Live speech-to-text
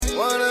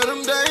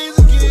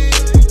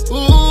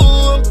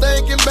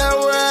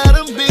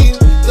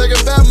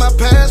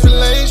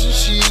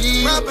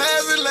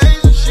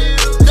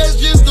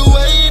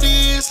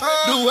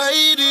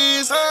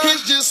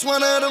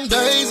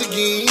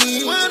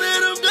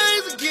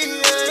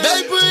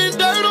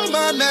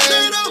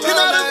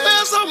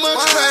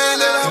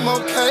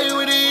okay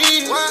with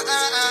it.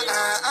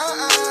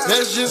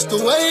 That's just the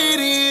way it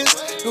is,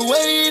 the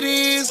way it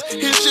is.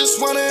 It's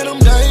just one of them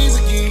days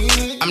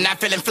again. I'm not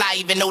feeling fly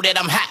even though that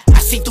I'm hot. I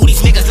see through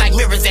these niggas like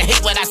mirrors and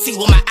hate what I see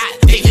with my eyes.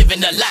 They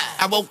living a lie.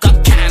 I woke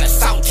up kinda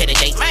salty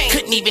today, man.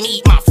 Couldn't even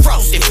eat my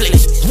frosted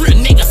flakes. Real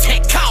niggas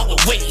had coward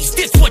ways.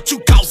 This what you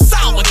call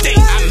sour days.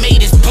 I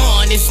made his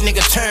bun, this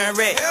nigga turn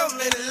red.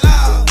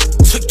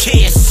 Took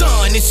care of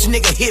son, this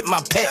nigga hit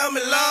my pet.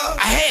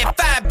 I had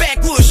 5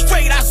 backwoods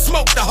straight, I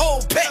smoked the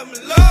whole pack.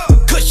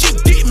 Cause she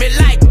did me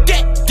like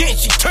that, then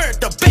she turned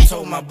the back.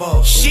 Told my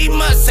boss, she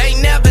must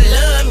ain't never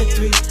loved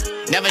me.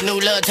 Never knew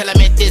love till I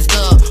met this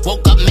girl.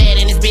 Woke up mad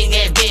in this big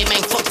ass bed,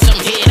 man, fuck some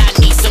head, I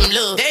need some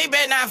love. They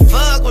better not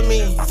fuck with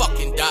me,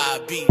 fucking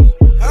diabetes.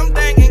 I'm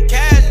thinking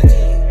casualty.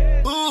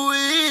 Ooh,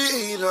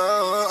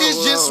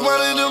 it's just one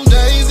of them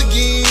days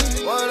again.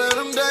 One of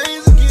them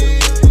days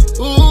again.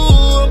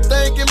 Ooh, I'm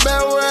thinking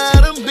about where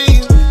I done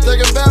been.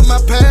 Thinking about my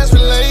past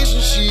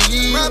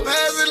relationship. My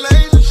past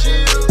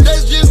relationship.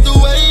 That's just the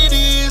way it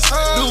is.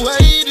 The way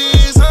it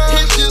is.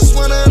 It's just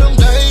one of them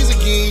days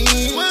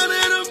again. One of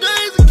them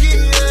days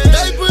again.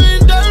 They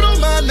putting dirt on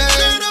my name.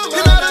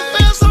 And I done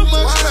felt so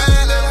much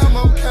pain that I'm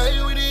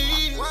okay with it.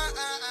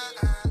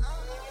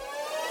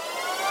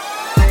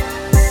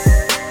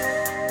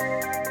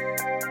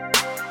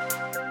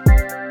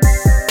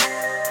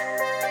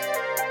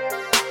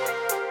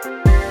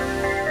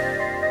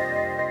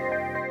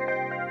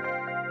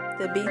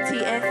 The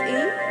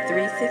BTSE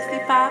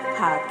 365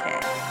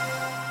 podcast.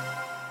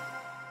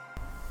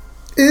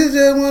 It's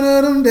just one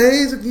of them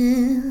days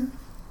again.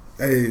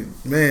 Hey,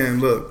 man,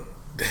 look.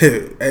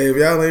 Hey, if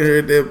y'all ain't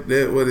heard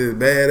that what is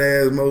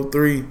Badass Mo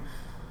 3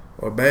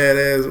 or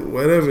Badass,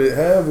 whatever,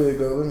 however it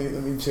go,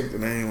 let me check the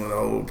name of the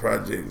whole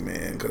project,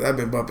 man, because I've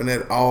been bumping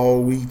that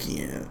all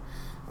weekend.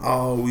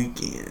 All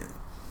weekend.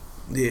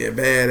 Yeah,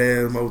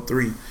 Badass Mo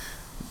 3.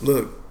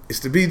 Look, it's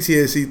the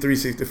BTSE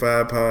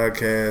 365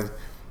 podcast.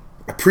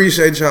 I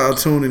appreciate y'all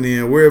tuning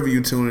in, wherever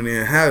you tuning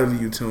in, however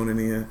you tuning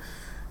in.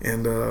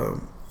 And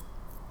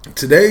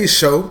today's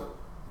show,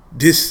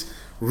 this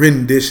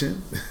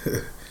rendition,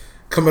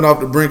 coming off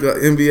the brink of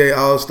NBA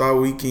All-Star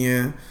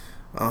Weekend.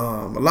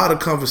 A lot of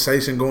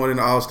conversation going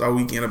into All-Star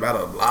Weekend about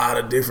a lot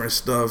of different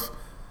stuff.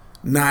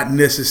 Not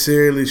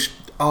necessarily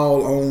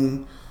all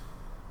on,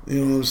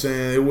 you know what I'm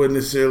saying? It wasn't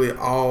necessarily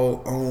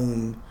all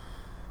on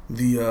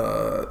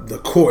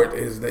the court,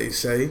 as they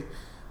say.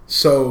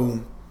 So,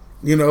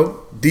 you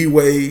know,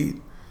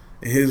 D-Wade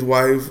and his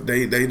wife,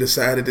 they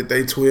decided that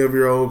they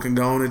 12-year-old can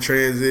go on and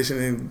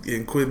transition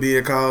and quit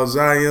being called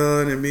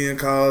Zion and being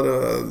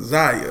called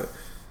Zaya.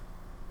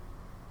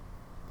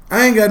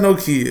 I ain't got no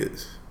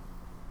kids.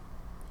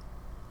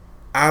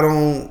 I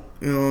don't,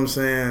 you know what I'm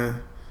saying?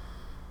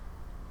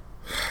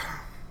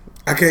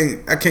 I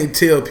can't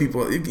tell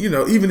people, you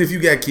know, even if you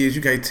got kids,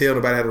 you can't tell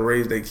nobody how to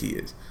raise their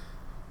kids.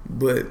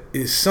 But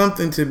it's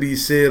something to be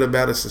said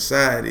about a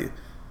society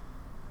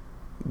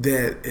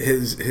that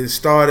has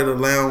started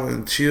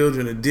allowing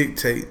children to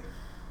dictate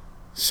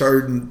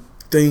certain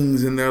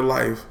things in their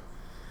life.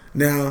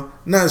 Now,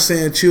 not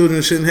saying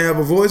children shouldn't have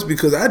a voice,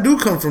 because I do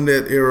come from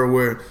that era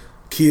where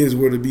kids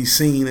were to be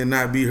seen and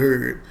not be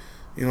heard.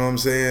 You know what I'm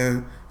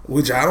saying?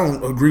 Which I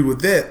don't agree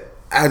with that.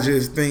 I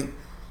just think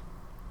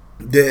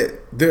that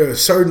there are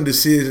certain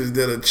decisions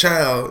that a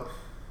child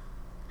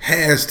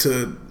has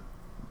to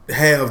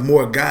have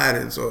more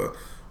guidance or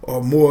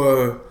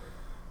more,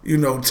 you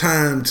know,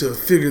 time to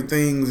figure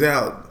things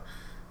out.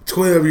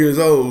 12 years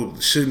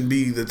old shouldn't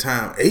be the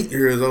time. 8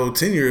 years old,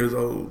 10 years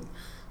old,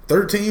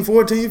 13,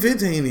 14,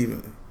 15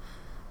 even.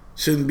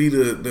 Shouldn't be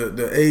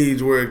the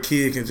age where a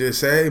kid can just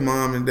say, hey,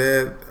 mom and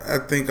dad, I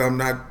think I'm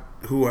not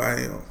who I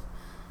am.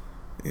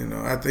 You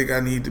know, I think I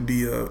need to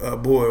be a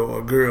boy or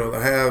a girl.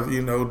 I have,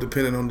 you know,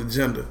 depending on the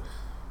gender.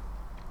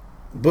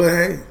 But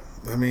hey,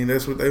 I mean,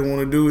 that's what they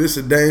want to do. It's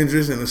a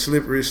dangerous and a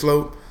slippery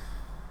slope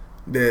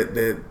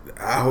that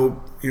I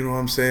hope, you know what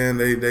I'm saying,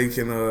 they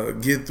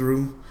can get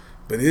through.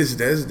 But that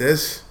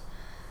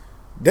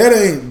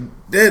ain't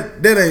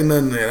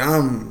nothing that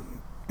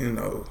I'm, you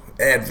know,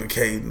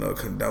 advocating or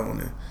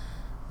condoning.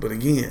 But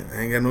again,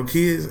 I ain't got no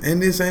kids,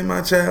 and this ain't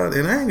my child,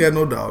 and I ain't got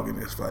no dog in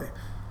this fight.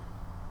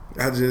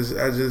 I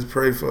just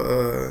pray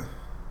for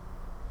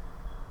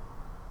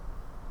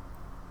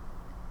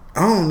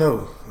I don't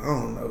know.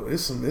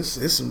 It's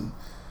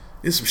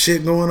some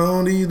shit going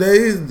on these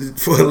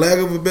days, for lack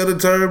of a better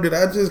term, that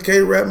I just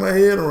can't wrap my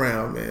head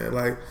around, man.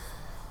 Like,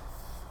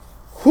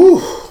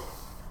 whew,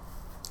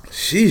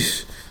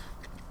 sheesh.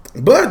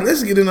 But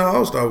let's get into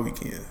All-Star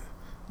Weekend.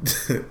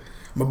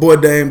 My boy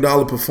Dame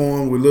Dollar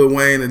performed with Lil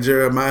Wayne and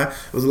Jeremiah.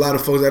 There was a lot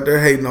of folks out there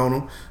hating on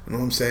him. You know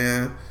what I'm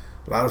saying?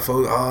 A lot of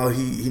folks,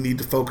 he need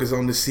to focus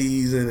on the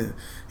season and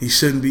he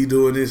shouldn't be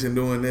doing this and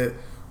doing that.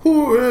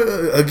 Who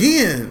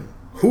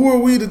are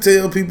we to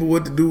tell people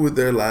what to do with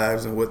their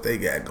lives and what they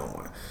got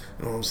going?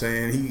 You know what I'm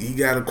saying? He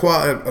got a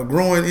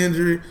growing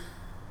injury.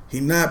 He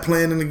not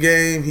playing in the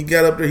game. He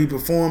got up there, he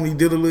performed, he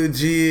did a little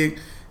jig,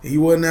 He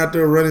wasn't out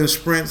there running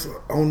sprints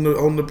on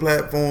the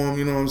platform,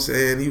 you know what I'm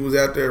saying? He was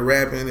out there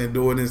rapping and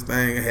doing his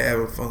thing and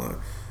having fun.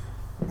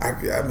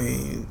 I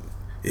mean,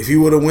 if he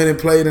would have went and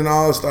played an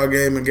All-Star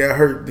game and got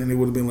hurt, then it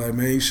would have been like,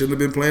 man, he shouldn't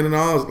have been playing an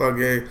All-Star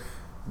game.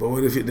 But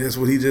what if that's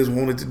what he just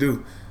wanted to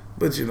do?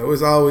 But, you know,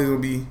 it's always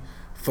going to be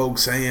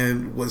folks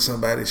saying what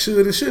somebody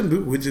should and shouldn't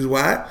do, which is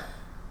why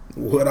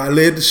what I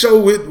led the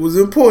show with was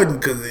important,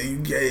 because you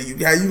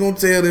going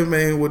to tell them,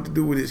 man, what to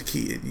do with his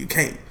kid? You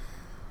can't.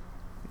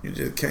 You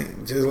just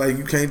can't. Just like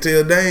you can't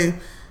tell Dame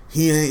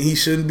he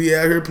shouldn't be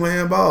out here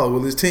playing ball.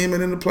 Well, his team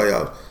ain't in the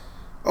playoffs.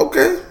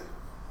 Okay.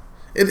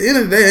 At the end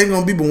of the day, ain't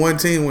going to be but one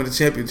team win the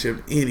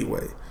championship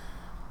anyway.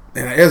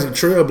 And as a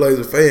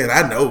Trailblazer fan,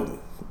 I know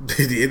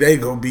it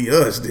ain't going to be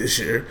us this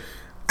year.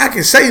 I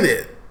can say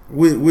that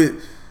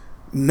with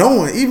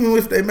knowing, even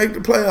if they make the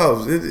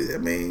playoffs. I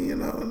mean, you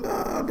know,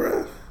 nah,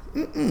 bro.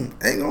 Ain't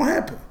going to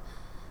happen.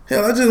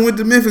 Hell, I just went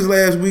to Memphis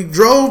last week,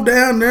 drove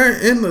down there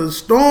in the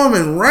storm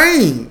and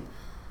rain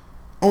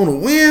on a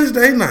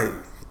Wednesday night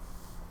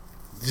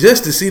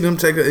just to see them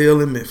take an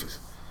L in Memphis.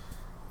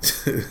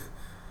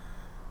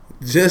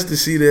 Just to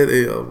see that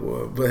L,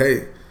 boy. But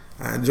hey,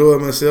 I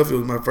enjoyed myself. It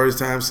was my first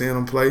time seeing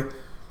them play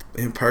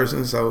in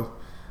person, so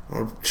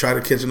I'm going to try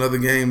to catch another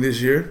game this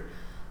year.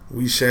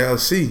 We shall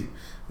see.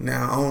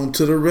 Now, on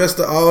to the rest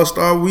of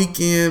All-Star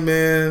Weekend,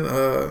 man.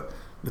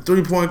 The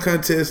three-point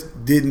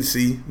contest, didn't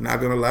see,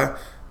 not going to lie.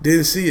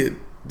 Didn't see it.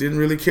 Didn't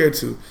really care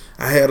to.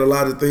 I had a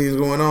lot of things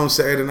going on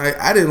Saturday night.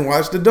 I didn't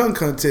watch the dunk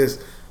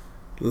contest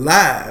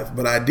live,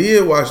 but I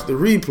did watch the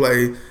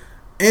replay,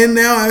 and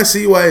now I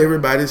see why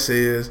everybody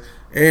says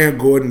Aaron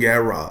Gordon got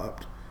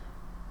robbed.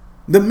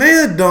 The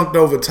man dunked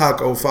over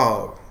Taco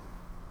Fall.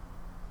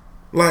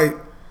 Like,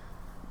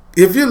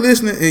 if you're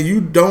listening and you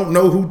don't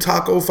know who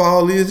Taco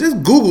Fall is,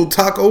 just Google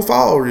Taco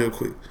Fall real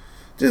quick.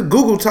 Just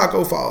Google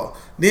Taco Fall.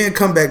 Then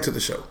come back to the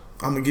show.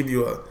 I'm going to give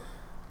you a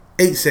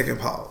 8-second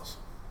pause.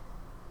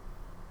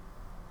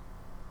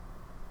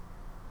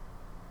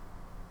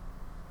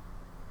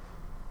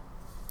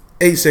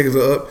 Eight seconds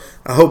are up.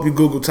 I hope you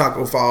Google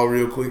Taco Fall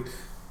real quick.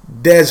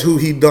 That's who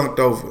he dunked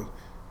over.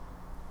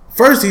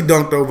 First, he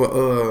dunked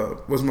over,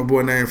 what's my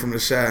boy name from the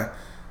Shy?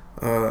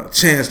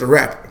 Chance the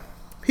Rapper.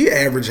 He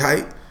average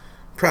height.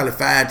 Probably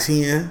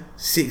 5'10",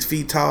 6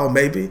 feet tall,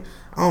 maybe.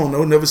 I don't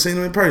know. Never seen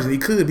him in person. He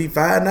could be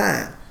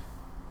 5'9".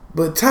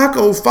 But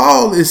Taco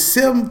Fall is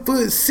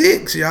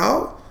 7'6",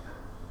 y'all.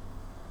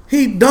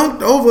 He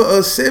dunked over a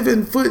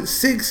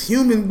 7'6"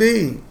 human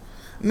being.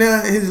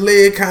 Now, his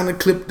leg kind of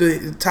clipped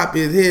the top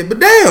of his head, but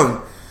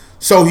damn.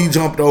 So he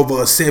jumped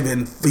over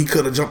he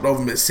could have jumped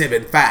over him at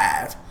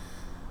 7'5".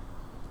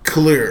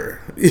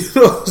 Clear. You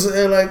know what I'm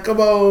saying? Like,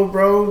 come on,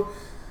 bro.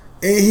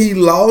 And he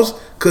lost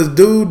because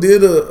dude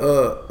did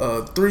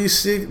a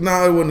 360.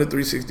 No, it wasn't a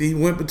 360. He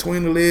went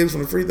between the legs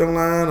from the free throw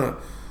line or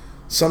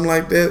something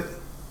like that.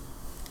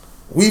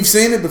 We've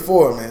seen it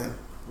before, man.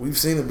 We've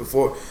seen it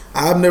before.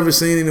 I've never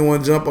seen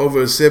anyone jump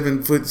over a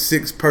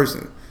 7'6"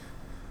 person.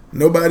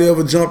 Nobody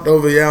ever jumped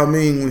over Yao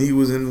Ming when he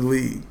was in the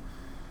league.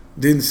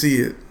 Didn't see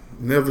it.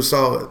 Never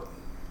saw it.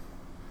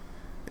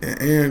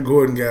 And Aaron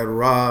Gordon got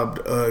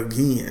robbed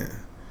again.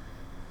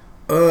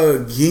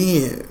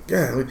 Again.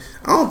 God,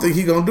 I don't think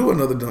he's going to do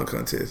another dunk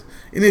contest.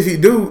 And if he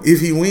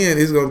win,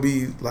 it's going to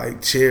be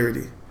like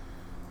charity.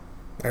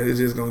 Like, they're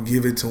just going to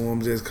give it to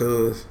him just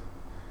because.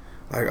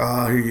 Like,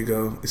 here you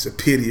go. It's a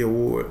pity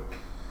award.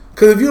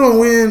 Because if you don't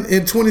win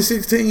in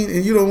 2016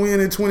 and you don't win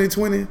in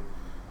 2020,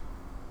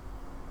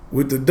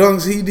 with the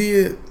dunks he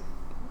did,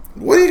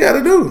 what he got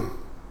to do?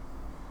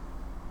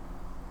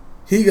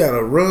 He got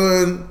to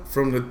run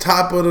from the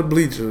top of the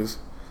bleachers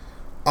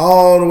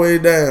all the way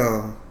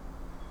down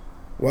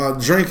while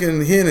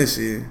drinking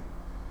Hennessy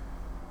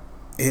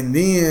and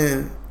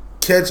then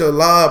catch a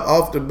lob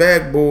off the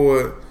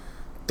backboard,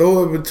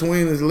 throw it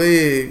between his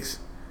legs,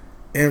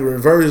 and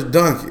reverse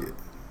dunk it.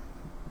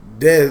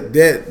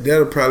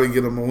 That'll probably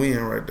get him a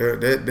win right there.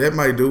 That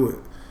might do it.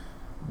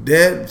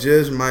 That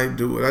just might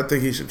do it. I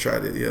think he should try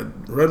that. Yeah,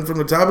 run from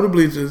the top of the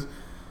bleachers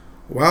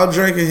while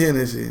drinking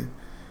Hennessy,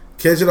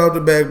 catch it off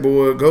the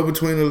backboard, go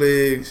between the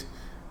legs,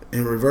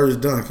 and reverse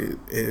dunk it.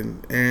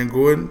 And Aaron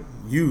Gordon,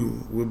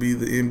 you will be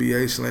the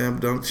NBA Slam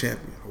Dunk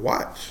champion.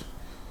 Watch.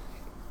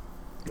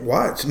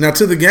 Now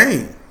to the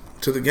game.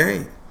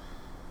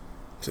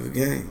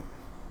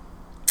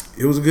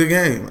 It was a good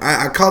game.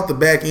 I caught the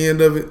back end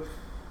of it.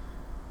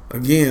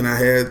 Again, I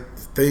had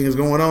things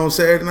going on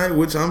Saturday night,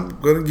 which I'm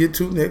going to get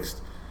to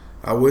next.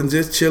 I wasn't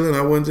just chilling.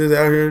 I wasn't just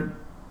out here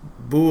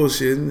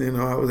bullshitting. You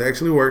know, I was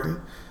actually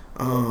working.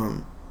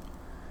 And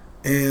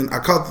I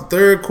caught the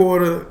third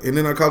quarter, and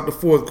then I caught the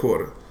fourth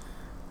quarter.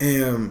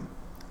 And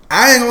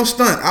I ain't gonna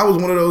stunt. I was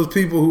one of those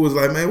people who was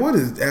like, man, what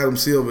is Adam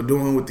Silver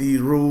doing with these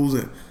rules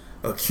and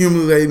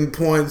accumulating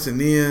points, and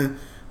then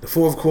the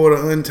fourth quarter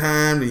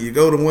untimed, and you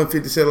go to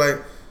 157. Like,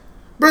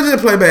 bro,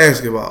 just play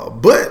basketball.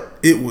 But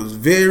it was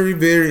very,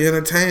 very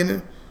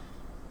entertaining.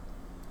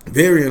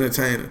 Very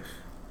entertaining.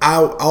 I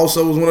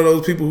also was one of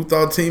those people who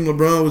thought Team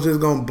LeBron was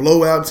just going to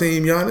blow out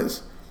Team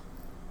Giannis.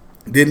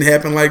 Didn't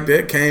happen like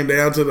that. Came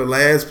down to the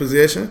last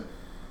possession.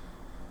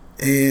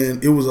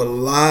 And it was a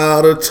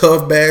lot of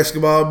tough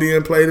basketball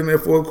being played in that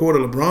fourth quarter.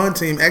 LeBron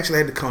team actually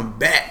had to come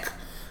back.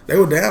 They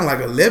were down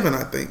like 11,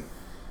 I think,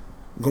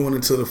 going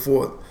into the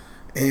fourth.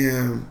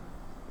 And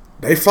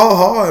they fought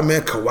hard,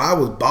 man. Kawhi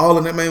was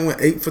balling. That man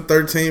went 8 for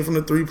 13 from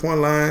the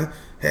three-point line.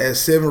 Had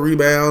 7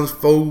 rebounds,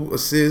 4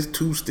 assists,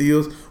 2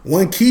 steals.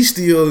 1 key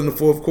steal in the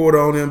fourth quarter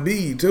on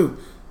Embiid, too.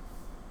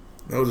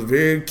 That was a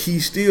very key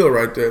steal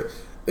right there.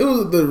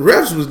 The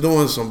refs was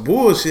doing some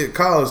bullshit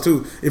calls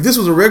too. If this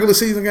was a regular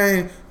season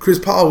game, Chris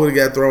Paul would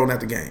have got thrown out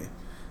the game.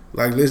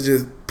 Like, let's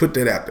just put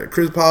that out there.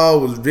 Chris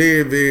Paul was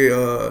very,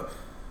 very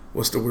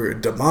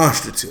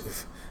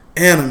demonstrative,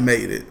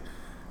 animated,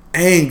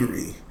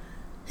 angry.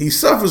 He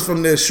suffers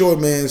from that short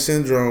man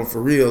syndrome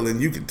for real,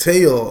 and you could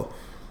tell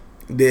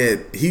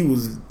that he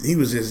was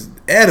just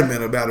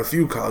adamant about a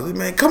few calls.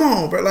 Man, come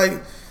on, bro. Like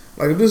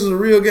if this was a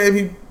real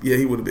game,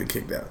 he would have been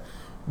kicked out.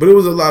 But it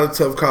was a lot of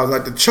tough calls.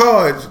 Like the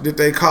charge that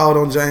they called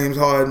on James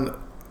Harden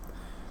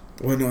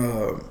when,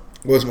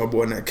 what's my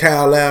boy now?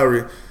 Kyle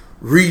Lowry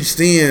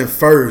reached in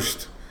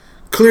first.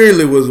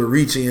 Clearly was a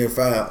reach-in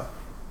foul.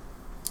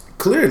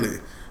 Clearly.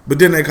 But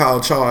then they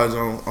called charge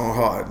on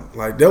Harden.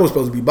 Like, that was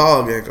supposed to be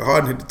ball game because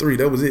Harden hit the 3.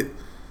 That was it.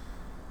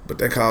 But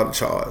they called a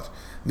charge.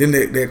 Then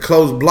that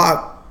close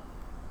block,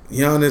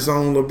 Giannis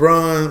on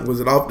LeBron,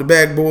 was it off the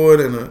backboard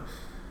and a,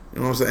 you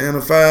know what I'm saying, and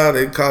a foul.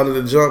 They called it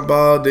a jump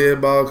ball, dead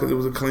ball, because it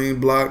was a clean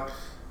block.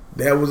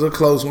 That was a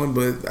close one,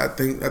 but I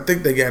think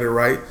they got it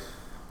right.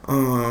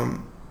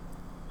 LeBron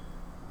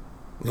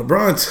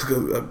took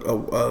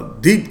a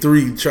deep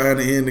 3 trying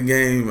to end the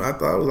game. I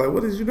was like,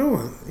 what is you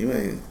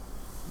doing?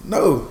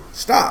 No,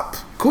 stop,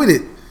 quit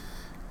it.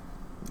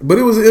 But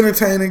it was an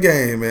entertaining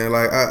game, man.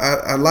 Like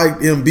I liked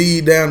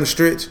Embiid down the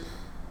stretch,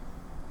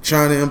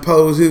 trying to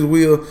impose his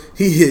will.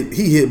 He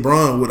hit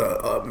Bron with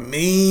a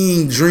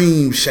mean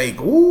dream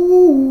shake.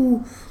 Ooh,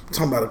 I'm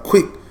talking about a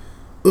quick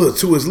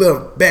to his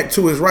left, back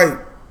to his right,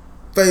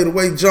 fade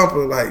away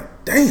jumper.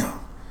 Like, damn.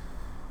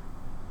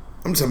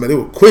 I'm talking about it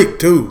was quick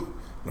too.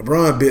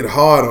 LeBron bit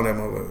hard on that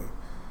motherfucker.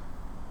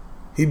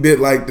 He bit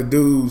like the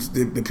dudes,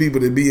 the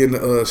people that be in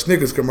the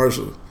Snickers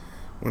commercials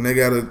when they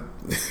gotta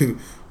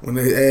when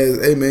they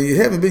ask, hey man, you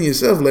haven't been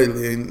yourself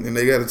lately, and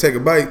they gotta take a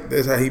bite.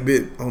 That's how he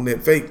bit on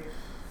that fake.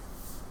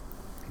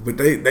 But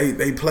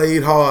they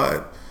played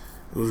hard.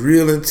 It was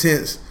real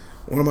intense.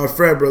 One of my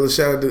frat brothers,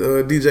 shout out to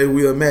DJ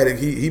Will Maddock,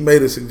 he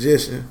made a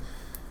suggestion.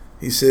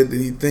 He said that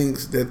he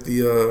thinks that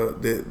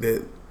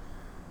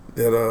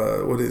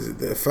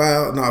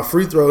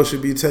free throws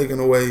should be taken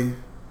away.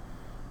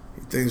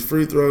 He thinks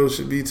free throws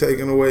should be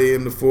taken away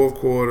in the fourth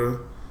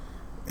quarter.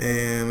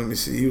 And let me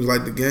see, he was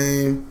like, the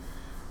game,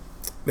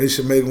 they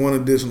should make one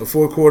additional.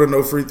 Fourth quarter,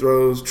 no free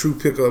throws, true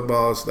pickup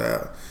ball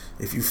style.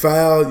 If you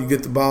foul, you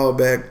get the ball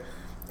back.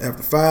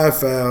 After 5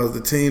 fouls,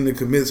 the team that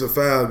commits a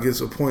foul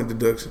gets a point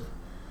deduction.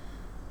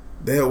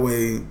 That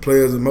way,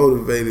 players aren't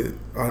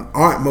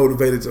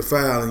motivated to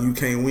foul, and you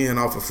can't win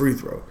off a free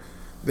throw.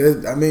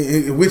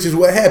 Which is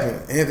what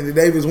happened. Anthony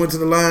Davis went to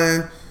the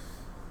line.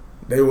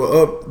 They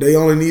were up. They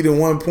only needed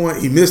 1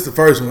 point. He missed the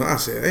first one. I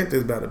said, ain't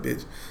this about a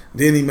bitch?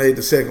 Then he made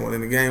the second one,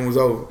 and the game was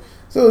over.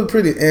 So it was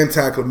pretty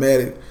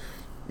anticlimactic.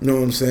 You know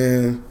what I'm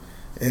saying?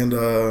 And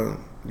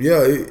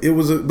it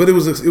was a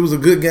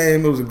good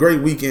game. It was a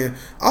great weekend.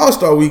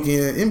 All-Star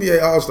weekend,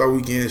 NBA All-Star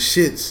weekend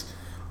shits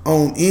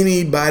on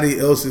anybody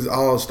else's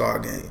All-Star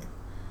game.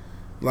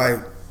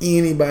 Like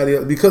anybody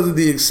else, because of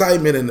the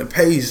excitement and the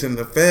pace and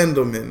the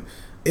fandom and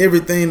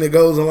everything that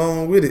goes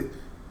along with it.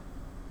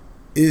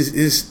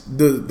 Is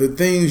the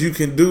things you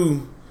can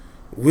do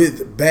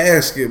with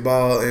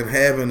basketball and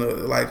having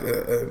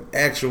an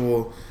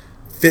actual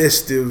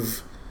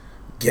festive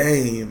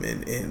game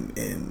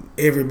and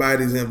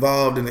everybody's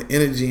involved in the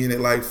energy in it.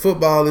 Like,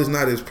 football is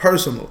not as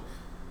personal.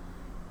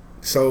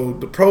 So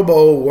the Pro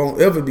Bowl won't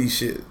ever be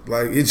shit.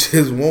 Like, it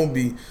just won't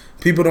be.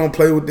 People don't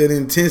play with that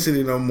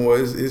intensity no more.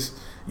 It's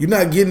you're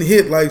not getting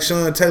hit like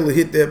Sean Taylor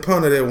hit that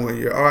punter that one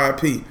year,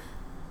 RIP.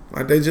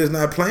 Like, they just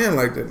not playing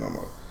like that no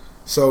more.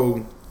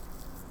 So,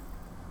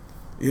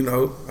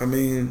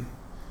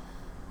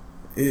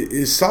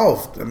 it's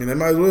soft. They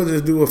might as well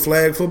just do a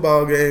flag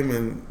football game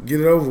and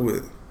get it over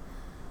with.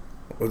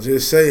 Or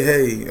just say,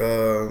 hey,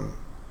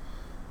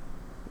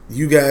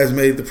 you guys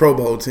made the Pro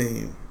Bowl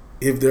team.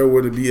 If there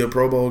were to be a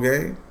Pro Bowl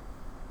game,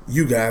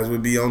 you guys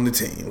would be on the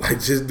team. Like,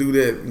 just do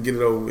that and get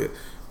it over with.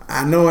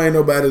 I know ain't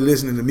nobody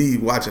listening to me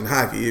watching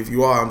hockey. If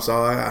you are, I'm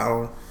sorry. I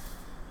don't.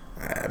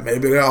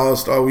 Maybe their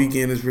All-Star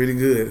weekend is pretty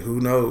good.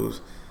 Who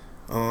knows?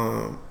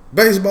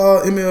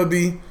 Baseball,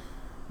 MLB,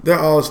 their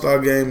All-Star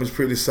game is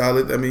pretty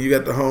solid. You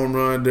got the home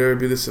run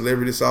derby, the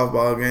celebrity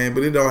softball game,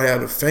 but it don't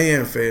have the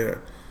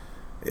fanfare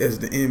as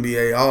the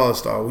NBA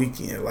All-Star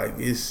weekend. Like,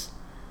 it's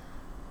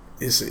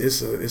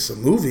a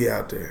movie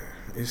out there.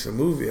 It's a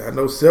movie. I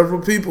know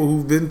several people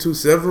who've been to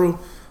several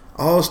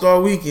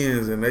All-Star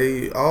weekends, and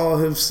they all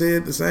have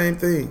said the same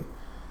thing.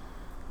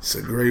 It's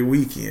a great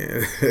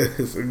weekend.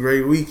 It's a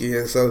great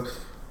weekend. So,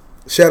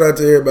 shout out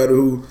to everybody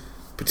who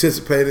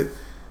participated.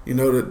 You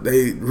know that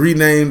they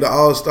renamed the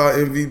All-Star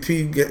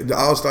MVP, the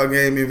All-Star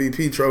Game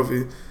MVP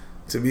trophy,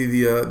 to be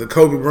the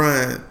Kobe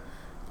Bryant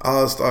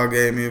All-Star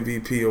Game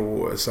MVP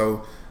award.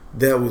 So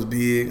that was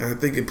big. I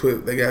think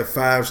they got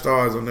 5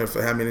 stars on there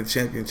for how many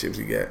championships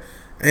he got.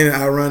 Ain't it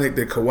ironic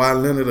that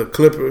Kawhi Leonard, a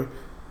Clipper,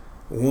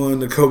 won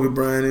the Kobe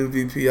Bryant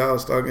MVP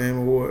All-Star Game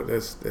award?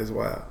 That's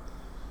wild.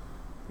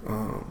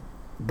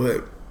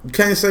 But you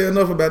can't say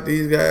enough about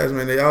these guys,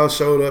 man. They all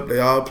showed up. They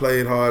all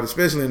played hard,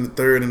 especially in the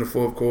third and the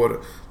fourth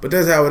quarter. But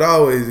that's how it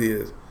always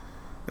is.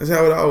 That's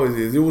how it always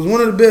is. It was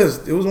one of the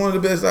best. It was one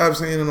of the best I've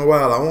seen in a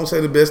while. I won't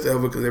say the best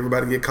ever because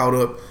everybody get caught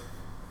up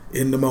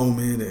in the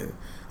moment and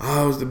it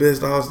was the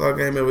best All-Star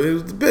game ever. It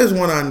was the best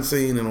one I've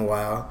seen in a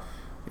while.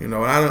 You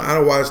know, I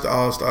don't watch the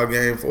All-Star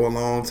game for a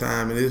long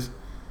time, and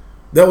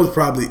that was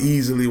probably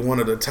easily one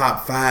of the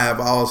top 5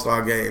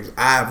 All-Star games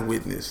I've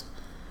witnessed.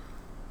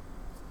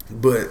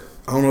 But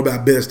I don't know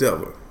about best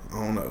ever. I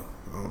don't know.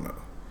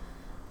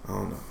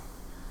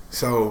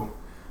 So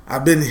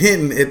I've been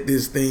hinting at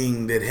this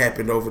thing that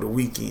happened over the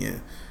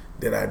weekend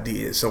that I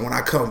did. So when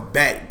I come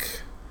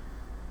back,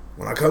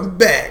 I'm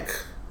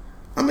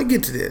going to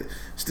get to that.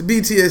 It's the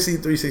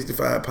BTSC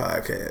 365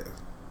 podcast.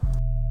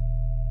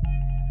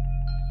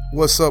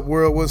 What's up,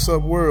 world? What's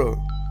up, world?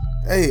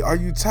 Hey, are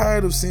you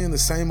tired of seeing the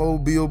same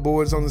old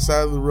billboards on the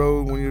side of the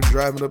road when you're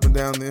driving up and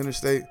down the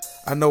interstate?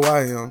 I know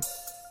I am.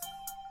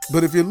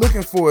 But if you're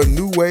looking for a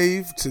new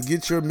wave to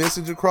get your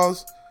message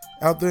across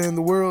out there in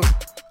the world,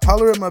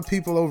 holler at my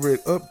people over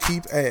at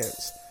Upkeep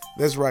Ads.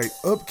 That's right,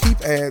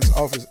 Upkeep Ads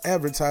offers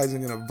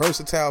advertising in a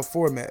versatile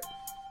format.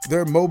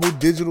 Their mobile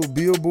digital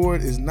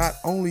billboard is not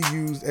only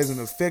used as an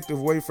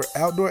effective way for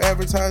outdoor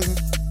advertising,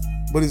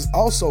 but is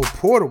also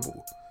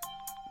portable.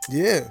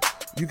 Yeah,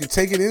 you can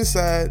take it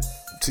inside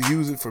to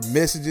use it for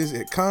messages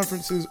at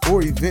conferences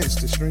or events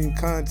to stream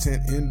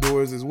content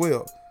indoors as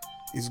well.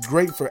 It's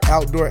great for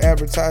outdoor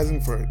advertising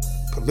for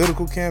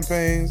political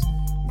campaigns,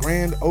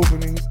 grand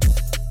openings,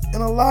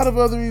 and a lot of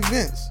other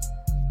events.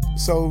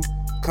 So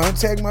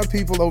contact my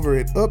people over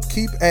at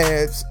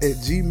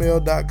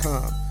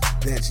upkeepads@gmail.com.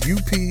 That's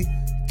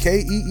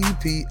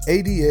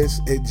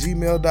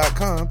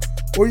UPKEEPADS@gmail.com,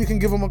 or you can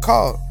give them a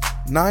call,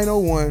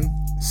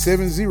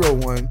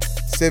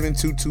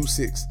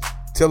 901-701-7226.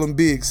 Tell them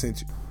Big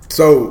sent you.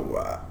 So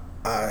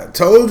I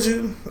told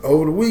you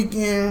over the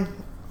weekend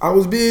I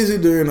was busy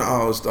during the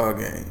All-Star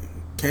game.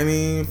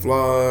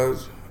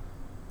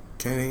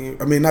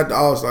 Not the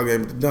All-Star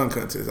game, but the dunk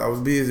contest. I was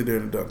busy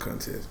during the dunk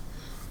contest.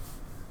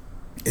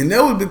 And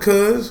that was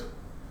because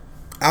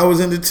I was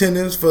in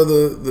attendance for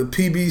the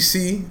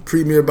PBC,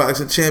 Premier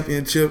Boxing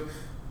Championship.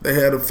 They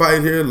had a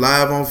fight here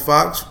live on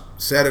Fox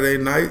Saturday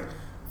night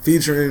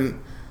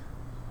featuring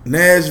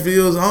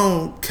Nashville's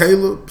own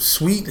Caleb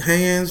Sweet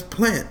Hands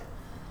Plant.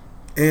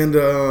 And,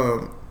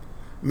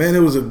 man,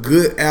 it was a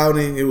good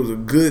outing. It was a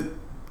good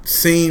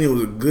scene. It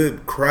was a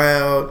good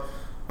crowd.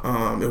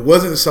 It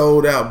wasn't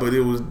sold out, but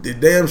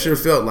it damn sure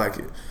felt like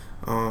it.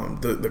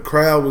 The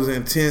crowd was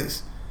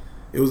intense.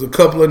 It was a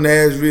couple of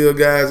Nashville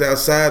guys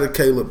outside of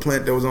Caleb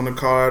Plant that was on the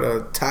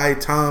card. Ty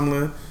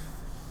Tomlin,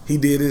 he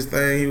did his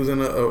thing. He was in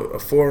a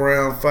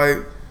 4-round fight.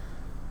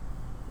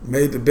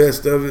 Made the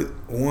best of it.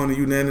 Won a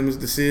unanimous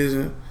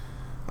decision.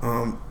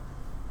 What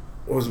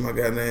was my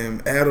guy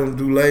name? Austin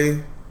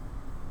Dulé.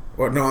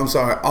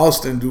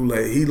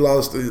 He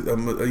lost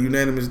a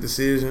unanimous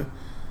decision.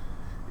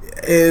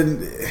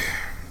 And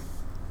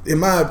in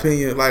my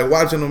opinion, like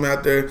watching him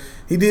out there,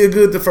 he did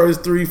good the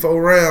first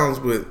 3-4 rounds,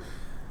 but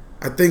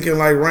I think in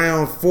like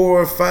round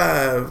 4 or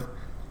 5,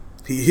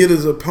 he hit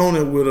his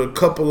opponent with a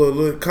couple of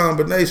little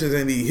combinations,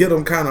 and he hit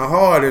him kind of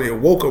hard, and it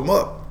woke him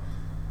up.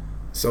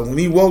 So when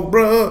he woke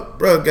bro up,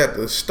 bro got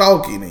the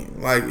stalking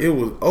him. Like it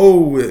was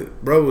over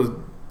with. Bro was,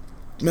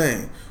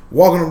 man,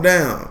 walking him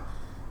down.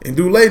 And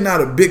Dulé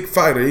not a big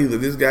fighter either.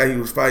 This guy he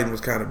was fighting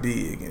was kind of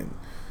big, and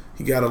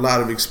he got a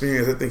lot of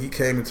experience. I think he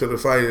came into the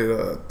fight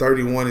at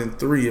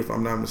 31-3, if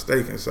I'm not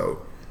mistaken.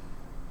 So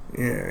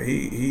yeah,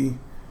 he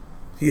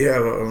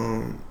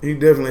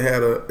definitely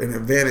had an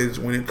advantage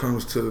when it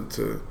comes to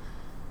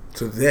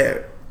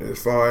that, as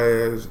far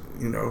as,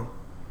 you know,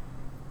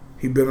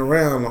 he been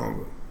around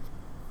longer.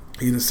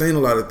 He done seen a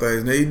lot of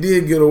things. Now he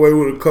did get away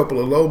with a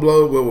couple of low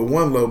blows, but with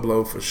one low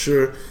blow for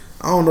sure.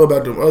 I don't know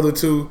about them other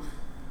two.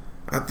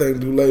 I think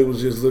Dulé was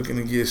just looking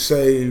to get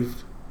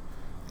saved,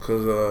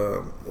 because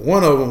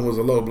one of them was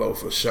a low blow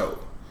for sure.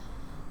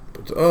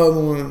 But the other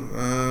one,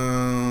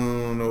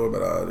 I don't know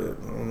about all that.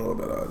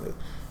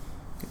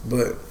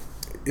 But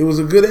it was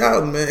a good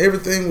outing, man.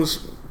 Everything was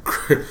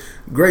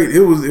great.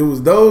 It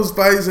was those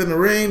fights in the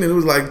ring, and it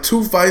was like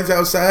 2 fights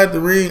outside the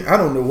ring. I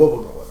don't know what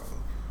was going on.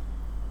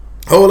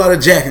 Whole lot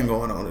of jacking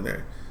going on in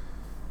there.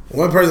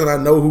 One person I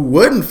know who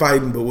wasn't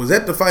fighting but was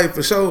at the fight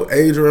for sure,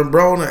 Adrian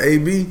Broner,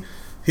 AB,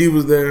 he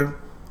was there.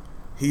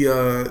 He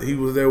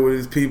was there with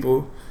his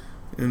people,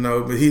 you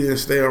know, but he didn't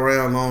stay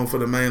around long for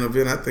the main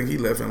event. I think he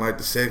left in like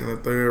the 2nd or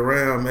 3rd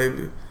round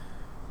maybe.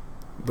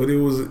 But it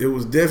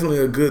was definitely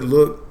a good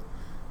look.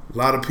 A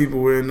lot of people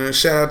were in there.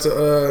 Shout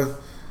out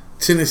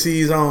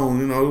Tennessee's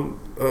own,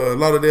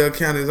 Lauderdale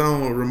County's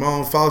own,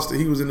 Ramon Foster.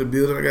 He was in the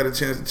building. I got a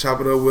chance to chop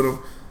it up with him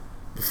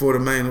before the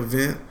main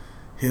event.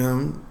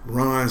 Him,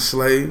 Ron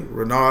Slay,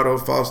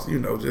 Renardo Foster,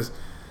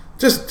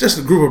 just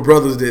a group of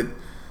brothers that,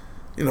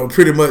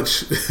 pretty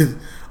much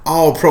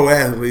all pro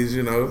athletes,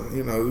 it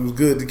was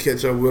good to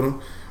catch up with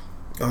them.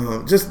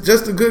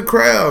 Just a good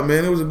crowd,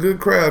 man. It was a good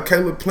crowd.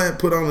 Caleb Plant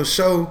put on a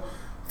show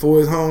for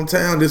his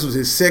hometown. This was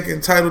his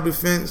second title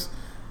defense.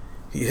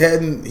 He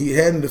hadn't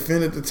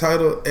defended the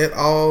title at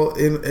all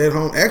at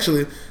home.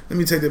 Actually, let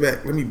me take that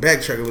back. Let me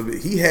backtrack a little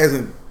bit. He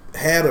hasn't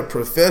had a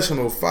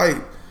professional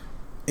fight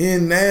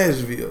in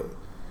Nashville.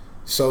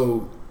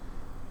 So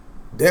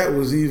that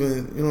was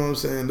even,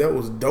 that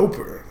was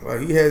doper.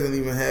 Like, he hasn't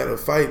even had a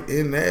fight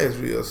in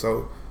Nashville.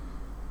 So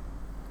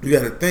you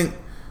got to think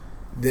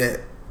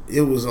that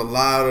it was a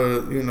lot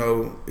of,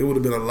 it would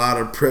have been a lot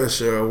of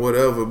pressure or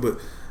whatever. But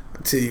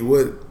I tell you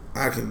what,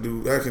 I can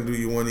do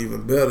you one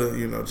even better,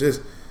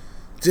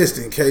 just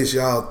in case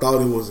y'all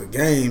thought it was a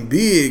game.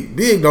 Big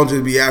don't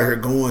just be out here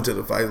going to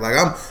the fight. Like,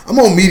 I'm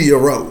on media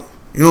row.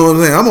 You know what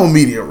I'm saying? I'm on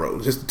media row,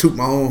 just to toot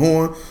my own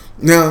horn.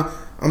 Now,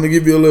 I'm going to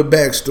give you a little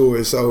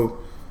backstory. So,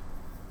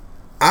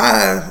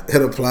 I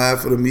had applied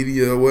for the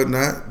media or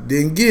whatnot,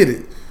 didn't get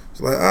it.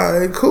 It's like, all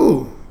right,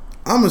 cool.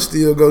 I'm going to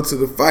still go to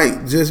the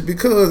fight just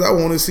because I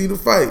want to see the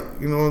fight.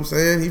 You know what I'm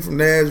saying? He from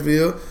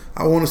Nashville.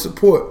 I want to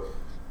support.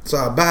 So,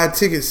 I buy a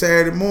ticket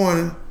Saturday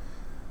morning.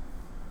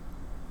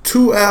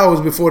 2 hours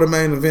before the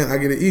main event, I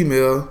get an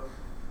email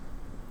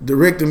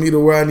directing me to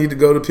where I need to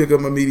go to pick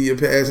up my media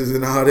passes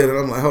and all that. And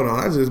I'm like, hold on,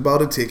 I just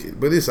bought a ticket.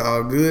 But it's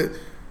all good.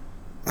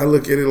 I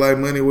look at it like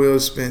money well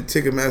spent.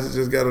 Ticketmaster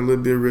just got a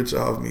little bit rich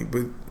off me,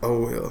 but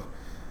oh well.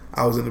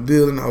 I was in the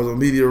building. I was on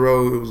Media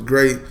Road. It was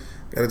great.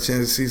 Got a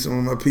chance to see some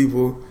of my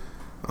people.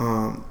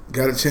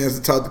 Got a chance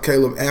to talk to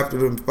Caleb after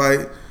the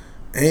fight,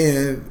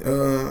 and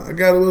I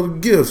got a little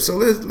gift. So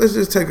let's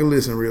just take a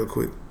listen real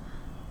quick.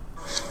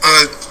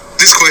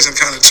 This question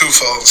kind of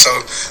twofold. So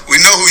we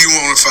know who you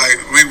want to fight.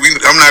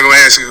 I'm not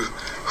gonna ask you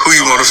who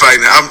you want to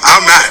fight now.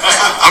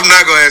 I'm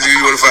not gonna ask you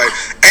who you want to fight.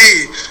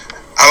 Hey,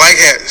 I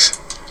like hats.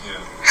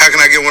 How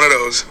can I get one of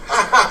those?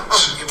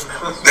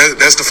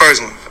 That's the first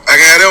one. I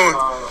can have that one.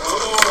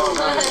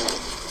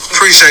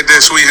 Appreciate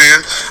that, sweet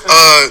hand.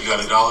 You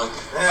got $1? I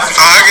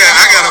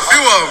got a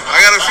few of them. I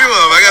got a few of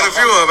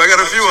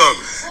them.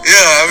 Yeah,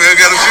 I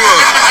got a few of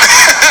them.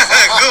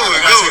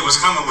 Good.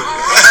 What's coming with it?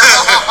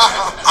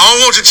 I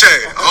don't want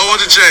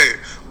your chain.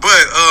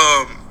 But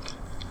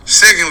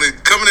secondly,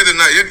 coming in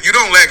tonight, you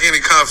don't lack any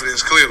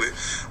confidence, clearly.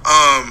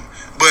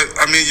 But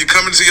I mean, you're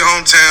coming to your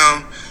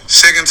hometown,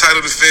 second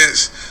title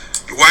defense.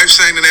 Your wife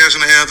sang the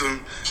national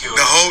anthem.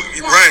 The whole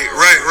right.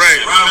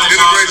 Did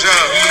a great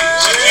job.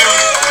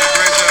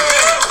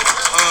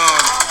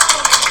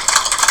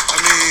 I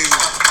mean,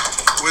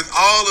 with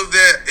all of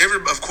that,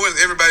 of course,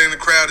 everybody in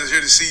the crowd is here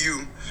to see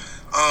you.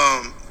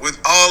 With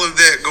all of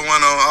that going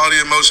on, all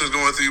the emotions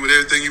going through you, with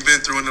everything you've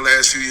been through in the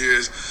last few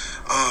years,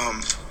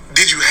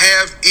 did you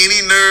have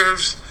any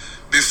nerves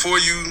before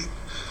you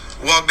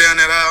walked down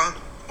that aisle,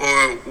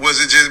 or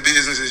was it just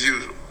business as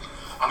usual?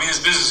 I mean,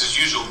 it's business as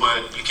usual,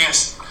 but you can't.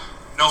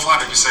 No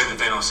fighter can say that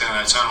they don't stand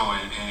in that tunnel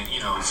and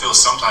feel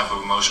some type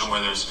of emotion,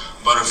 whether it's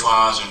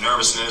butterflies or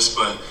nervousness.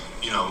 But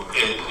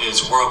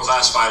it's world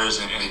class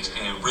fighters and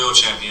real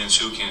champions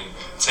who can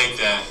take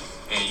that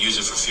and use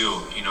it for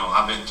fuel.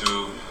 I've been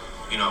through.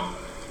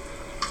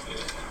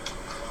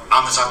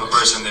 I'm the type of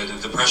person that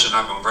the pressure's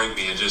not gonna break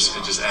me. It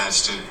just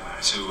adds to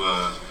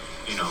what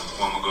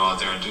I'm gonna go out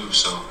there and do.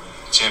 So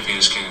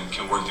champions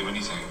can work through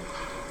anything.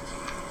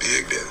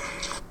 Big deal.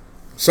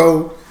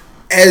 So,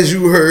 as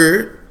you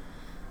heard,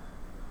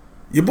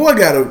 your boy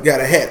got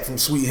a hat from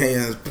Sweet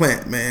Hands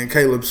Plant, man.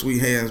 Caleb Sweet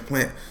Hands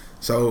Plant.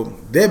 So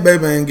that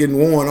baby ain't getting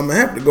worn. I'm gonna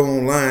have to go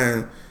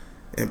online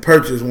and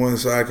purchase one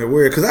so I can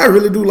wear it, because I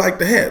really do like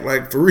the hat,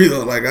 like for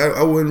real. Like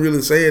I wasn't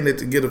really saying it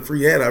to get a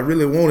free hat. I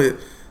really wanted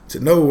to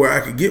know where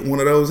I could get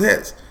one of those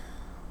hats.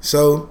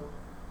 So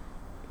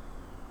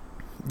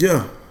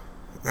yeah,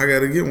 I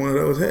gotta get one of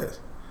those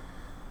hats.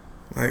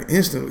 Like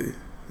instantly.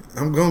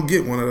 I'm gonna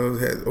get one of those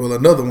hats, or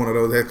another one of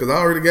those hats, because I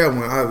already got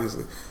one,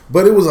 obviously.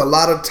 But it was a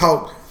lot of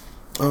talk.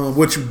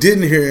 What you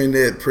didn't hear in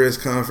that press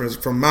conference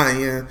from my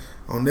end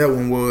on that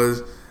one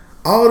was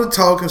all the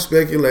talk and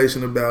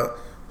speculation about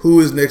who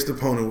his next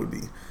opponent would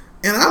be.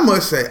 And I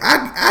must say,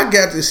 I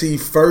got to see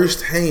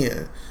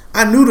firsthand.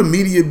 I knew the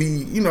media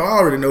be, I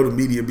already know the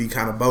media be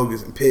kind of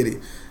bogus and petty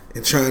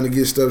and trying to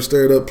get stuff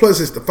stirred up. Plus,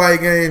 it's the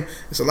fight game.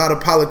 It's a lot of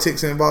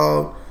politics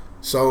involved.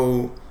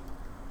 So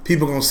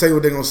people going to say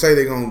what they're going to say.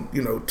 They're going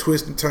to,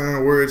 twist and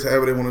turn words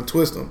however they want to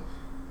twist them.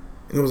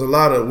 And there was a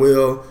lot of,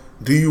 well,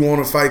 do you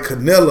want to fight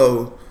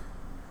Canelo?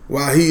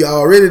 While he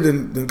already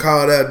done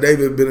called out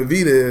David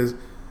Benavidez,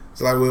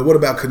 it's like, well, what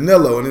about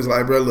Canelo? And it's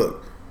like, bro,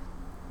 look,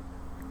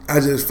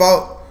 I just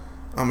fought.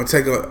 I'm going to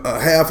take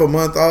a half a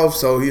month off,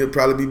 so he'll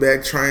probably be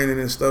back training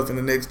and stuff in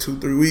the next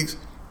 2-3 weeks.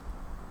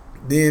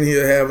 Then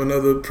he'll have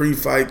another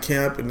pre-fight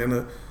camp and then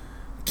a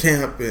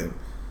camp and,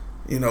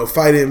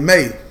 fight in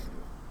May.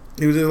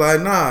 He was just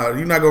like, nah,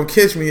 you're not going to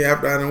catch me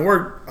after I done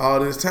worked all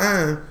this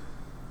time.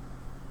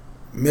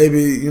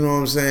 Maybe, you know what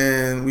I'm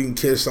saying, we can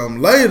catch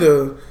something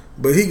later,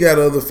 but he got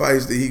other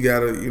fights that he got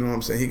to, you know what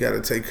I'm saying, he got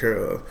to take care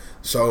of.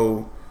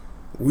 So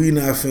we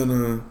not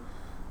finna,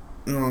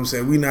 you know what I'm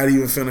saying, we not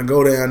even finna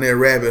go down that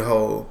rabbit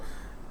hole.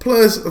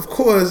 Plus, of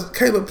course,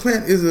 Caleb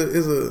Plant is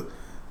a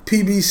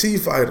PBC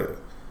fighter.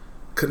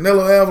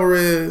 Canelo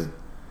Alvarez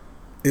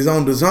is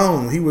on the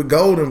zone. He with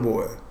Golden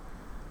Boy.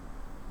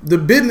 The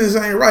business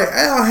ain't right.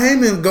 Al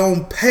Heyman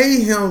gonna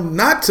pay him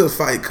not to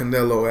fight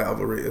Canelo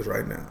Alvarez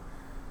right now.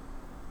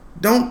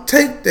 Don't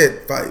take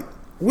that fight.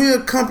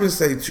 We'll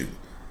compensate you.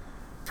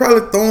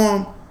 Probably throw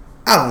him,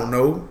 I don't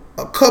know,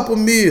 a couple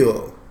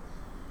mil,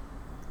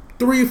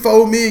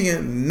 $3-4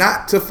 million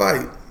not to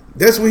fight.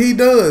 That's what he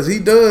does. He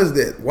does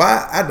that.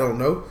 Why? I don't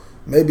know.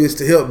 Maybe it's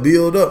to help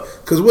build up.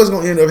 Because what's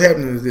going to end up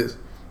happening is this.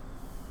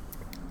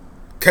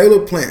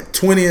 Caleb Plant,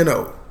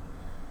 20-0.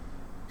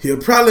 He'll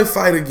probably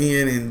fight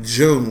again in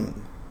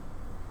June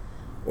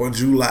or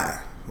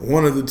July.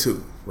 One of the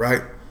two,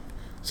 right?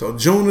 So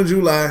June or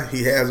July,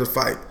 he has a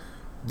fight.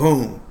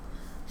 Boom.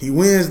 He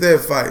wins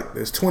that fight.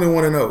 That's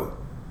 21-0.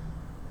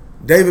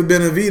 David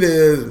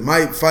Benavidez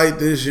might fight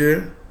this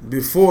year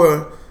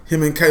before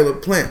him and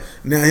Caleb Plant.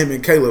 Now him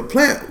and Caleb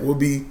Plant will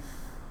be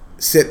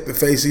set to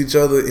face each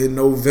other in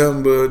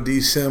November,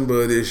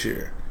 December this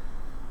year.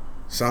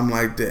 Something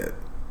like that.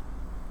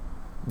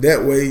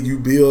 That way you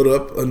build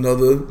up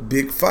another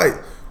big fight.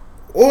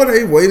 Or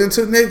they wait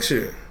until next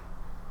year.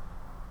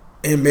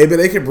 And maybe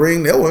they can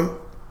bring that one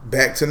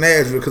back to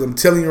Nashville. Because I'm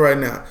telling you right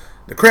now,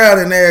 the crowd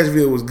in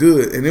Nashville was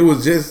good. And it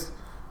was just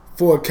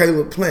for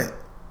Caleb Plant.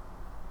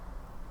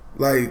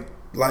 Like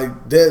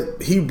that,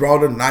 he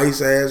brought a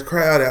nice ass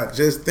crowd out.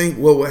 Just think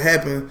what would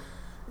happen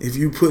if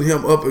you put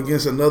him up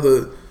against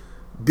another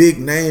big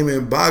name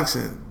in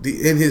boxing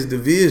in his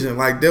division.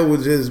 Like that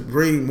would just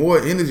bring more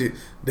energy.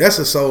 That's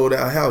a sold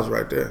out house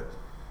right there.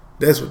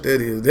 That's what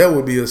that is. That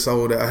would be a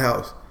sold out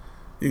house.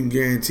 You can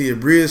guarantee it.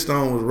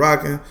 Bridgestone was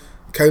rocking.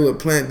 Caleb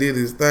Plant did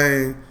his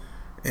thing,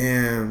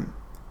 and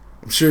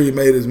I'm sure he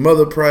made his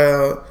mother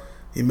proud.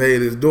 He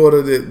made his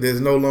daughter that's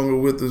no longer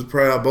with us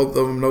proud. Both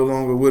of them no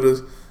longer with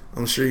us.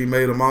 I'm sure he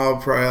made them all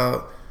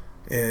proud.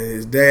 And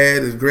his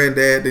dad, his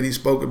granddad that he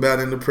spoke about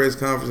in the press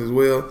conference as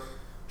well.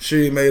 I'm sure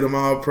he made them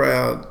all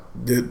proud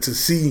to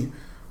see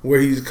where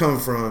he's come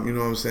from. You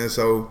know what I'm saying?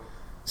 So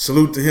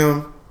salute to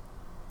him.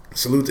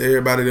 Salute to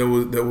everybody that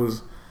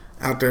was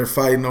out there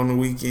fighting on the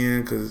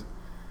weekend. Because,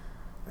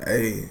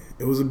 hey,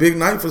 it was a big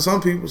night for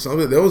some people.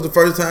 That was the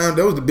first time.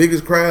 That was the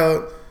biggest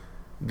crowd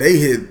they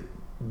had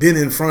been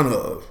in front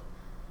of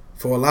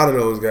for a lot of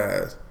those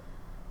guys.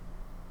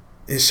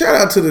 And shout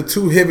out to the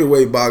two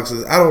heavyweight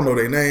boxers. I don't know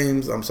their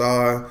names. I'm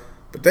sorry.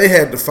 But they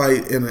had to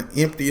fight in an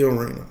empty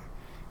arena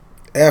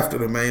after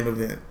the main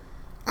event.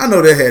 I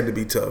know that had to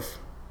be tough.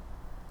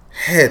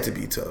 Had to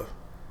be tough.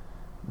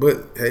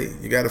 But, hey,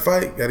 you got to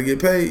fight. Got to get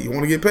paid. You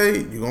want to get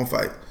paid? You're going to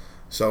fight.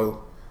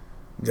 So,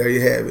 there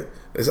you have it.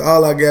 That's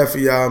all I got for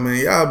y'all,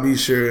 man. Y'all be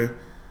sure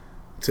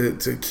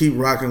to keep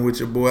rocking with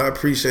your boy. I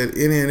appreciate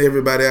any and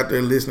everybody out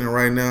there listening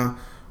right now.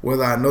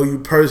 Whether I know you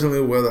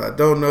personally, whether I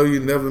don't know you,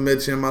 never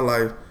met you in my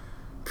life.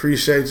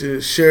 Appreciate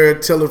you. Share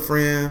it. Tell a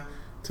friend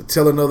to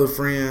tell another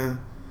friend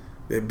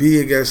that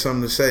Big got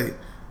something to say.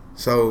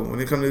 So when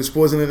it comes to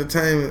sports and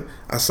entertainment,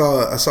 I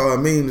saw a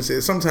meme that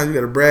said sometimes you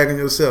got to brag on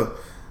yourself.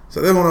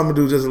 So that's what I'm gonna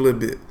do just a little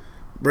bit.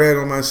 Brag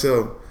on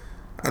myself.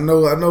 I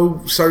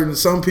know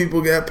some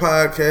people got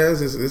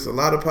podcasts. It's a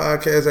lot of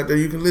podcasts out there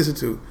you can listen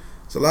to.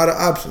 It's a lot of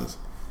options.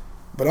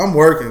 But I'm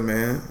working,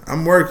 man.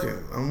 I'm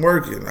working. I'm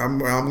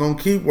gonna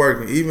keep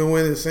working. Even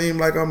when it seems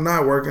like I'm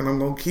not working, I'm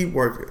gonna keep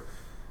working.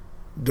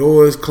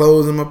 Doors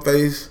closed in my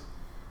face.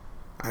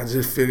 I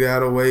just figure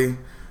out a way.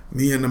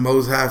 Me and the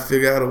Most High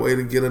figure out a way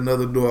to get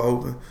another door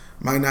open.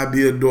 Might not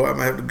be a door. I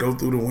might have to go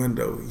through the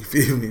window. You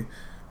feel me?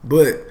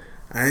 But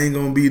I ain't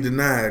gonna be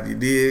denied. You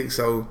dig?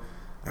 So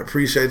I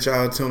appreciate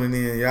y'all tuning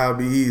in. Y'all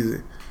be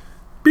easy.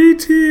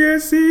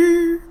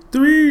 BTSC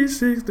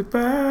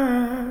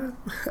 365.